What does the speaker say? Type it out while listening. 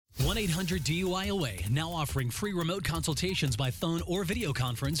1-800-DUI-AWAY, now offering free remote consultations by phone or video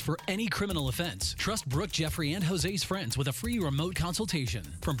conference for any criminal offense. Trust Brooke, Jeffrey, and Jose's friends with a free remote consultation.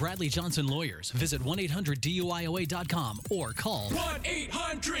 From Bradley Johnson Lawyers, visit 1-800-DUI-AWAY.com or call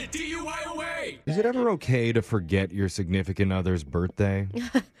 1-800-DUI-AWAY. Is it ever okay to forget your significant other's birthday?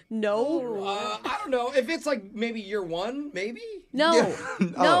 No. I don't know. If it's like maybe year one, maybe? No.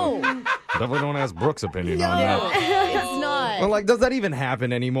 No. Definitely don't ask Brooke's opinion on No. that. It's not. Well, like, does that even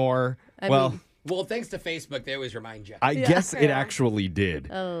happen anymore? I mean, Well, thanks to Facebook, they always remind you. I guess it actually did.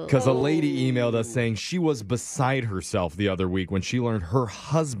 Because a lady emailed us saying she was beside herself the other week when she learned her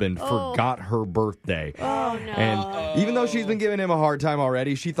husband forgot her birthday. Oh, no. And even though she's been giving him a hard time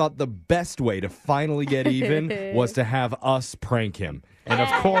already, she thought the best way to finally get even was to have us prank him. And of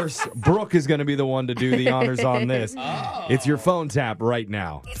course, Brooke is going to be the one to do the honors on this. It's your phone tap right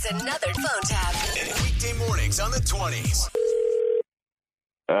now. It's another phone tap. Weekday mornings on the 20s.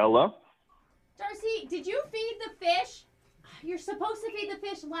 Hello? Darcy, did you feed the fish? You're supposed to feed the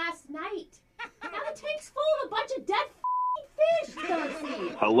fish last night. Now the tank's full of a bunch of dead fish,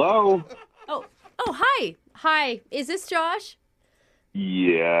 Darcy. Hello? Oh, hi. Hi. Is this Josh?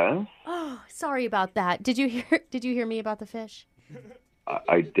 Yes, Oh, sorry about that. Did you hear me about the fish?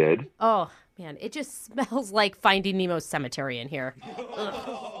 I did. Oh, man, it just smells like Finding Nemo's cemetery in here.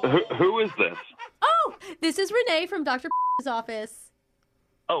 Who is this? Oh, this is Renee from Dr. office.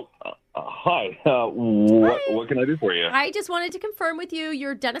 Oh, hi. What can I do for you? I just wanted to confirm with you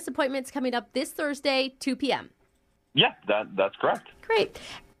your dentist appointment's coming up this Thursday, 2 p.m. Yeah, that's correct. Great.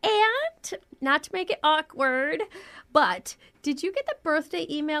 And not to make it awkward, but did you get the birthday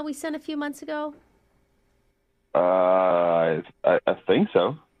email we sent a few months ago? I think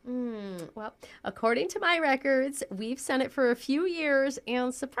so. Well, according to my records, we've sent it for a few years,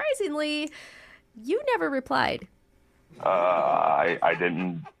 and surprisingly, you never replied. I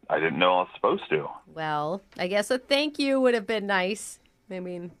didn't know I was supposed to. Well, I guess a thank you would have been nice. I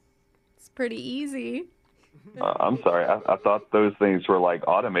mean, it's pretty easy. I'm sorry. I thought those things were like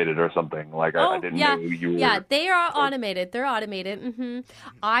automated or something. Like I didn't know you were. Yeah, they are automated. They're automated.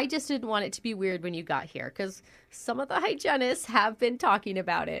 I just didn't want it to be weird when you got here because some of the hygienists have been talking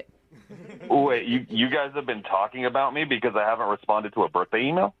about it. Wait, you guys have been talking about me because I haven't responded to a birthday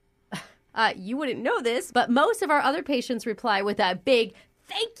email? You wouldn't know this, but most of our other patients reply with a big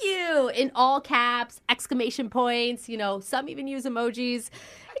thank you in all caps, exclamation points, some even use emojis.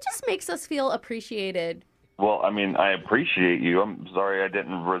 It just makes us feel appreciated. Well, I mean, I appreciate you. I'm sorry I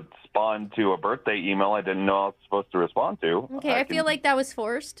didn't respond to a birthday email I didn't know I was supposed to respond to. Okay, I feel like that was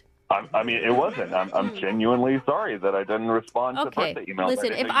forced. I mean, it wasn't. I'm genuinely sorry that I didn't respond to birthday emails.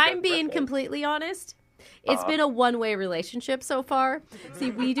 Listen, if I'm being completely honest, it's been a one-way relationship so far.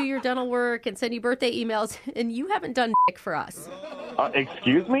 See, we do your dental work and send you birthday emails, and you haven't done dick for us.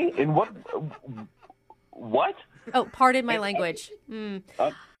 Excuse me? In what? What? Oh, pardon my language.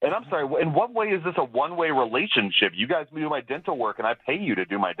 And I'm sorry, in what way is this a one-way relationship? You guys do my dental work, and I pay you to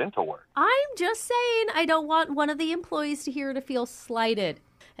do my dental work. I'm just saying I don't want one of the employees to hear to feel slighted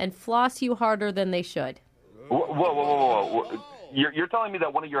and floss you harder than they should. Whoa. You're telling me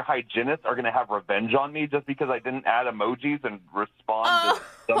that one of your hygienists are going to have revenge on me just because I didn't add emojis and respond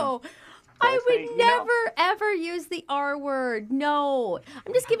to some... I would never, ever use the R word. No.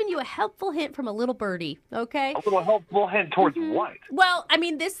 I'm just giving you a helpful hint from a little birdie, okay? A little helpful hint towards what? Well, I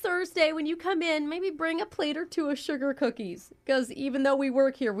mean, this Thursday when you come in, maybe bring a plate or two of sugar cookies. Because even though we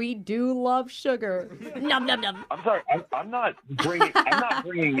work here, we do love sugar. Num, num, num. I'm sorry. I'm not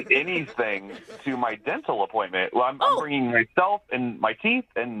bringing anything to my dental appointment. Well, I'm bringing myself and my teeth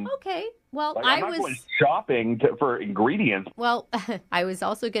and... Okay. Well, I'm not going shopping for ingredients. Well, I was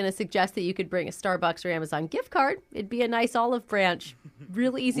also going to suggest that you could bring a Starbucks or Amazon gift card. It'd be a nice olive branch.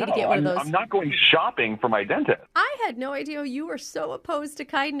 Real easy to get one of those. I'm not going shopping for my dentist. I had no idea you were so opposed to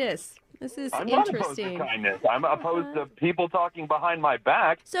kindness. This is I'm interesting. not opposed to kindness. I'm opposed to people talking behind my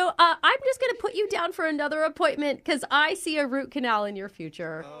back. So I'm just going to put you down for another appointment because I see a root canal in your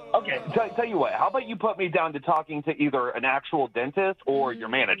future. Okay, tell you what. How about you put me down to talking to either an actual dentist or your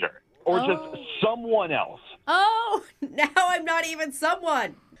manager? Or just someone else. Oh, now I'm not even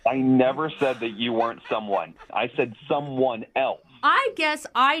someone. I never said that you weren't someone. I said someone else. I guess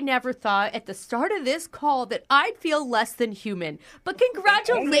I never thought at the start of this call that I'd feel less than human. But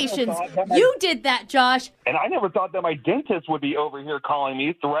congratulations, you did that, Josh. And I never thought that my dentist would be over here calling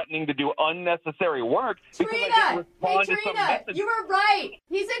me, threatening to do unnecessary work. Trina! Hey, Trina, you were right.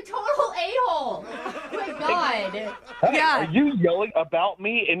 He's a total a-hole. Oh, my God. Hey, are you yelling about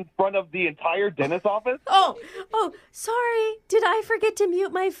me in front of the entire dentist office? Oh, sorry. Did I forget to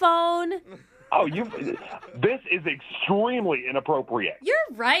mute my phone? Oh, this is extremely inappropriate. You're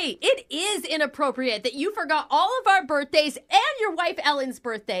right. It is inappropriate that you forgot all of our birthdays and your wife Ellen's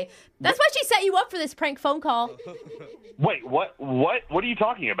birthday. That's why she set you up for this prank phone call. Wait, what are you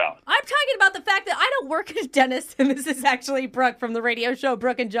talking about? I'm talking about the fact that I don't work as Dennis, and this is actually Brooke from the radio show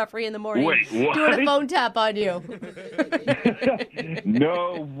Brooke and Jeffrey in the Morning. Wait, what? Doing a phone tap on you.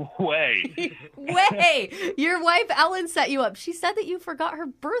 No way. Way! Your wife Ellen set you up. She said that you forgot her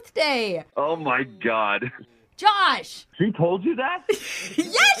birthday. Oh my God. Josh! She told you that?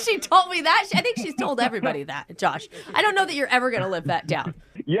 Yes, she told me that. I think she's told everybody that, Josh. I don't know that you're ever going to live that down.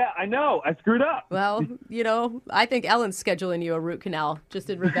 Yeah, I know. I screwed up. Well, I think Ellen's scheduling you a root canal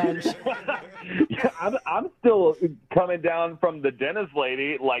just in revenge. Yeah, I'm still coming down from the dentist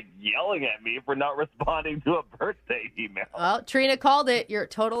lady, like, yelling at me for not responding to a birthday email. Well, Trina called it. You're a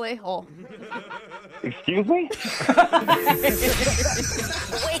total a-hole. Excuse me?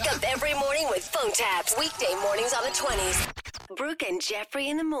 Wake up every morning with phone taps. Weekday mornings on the 20s. Brooke and Jeffrey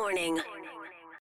in the Morning.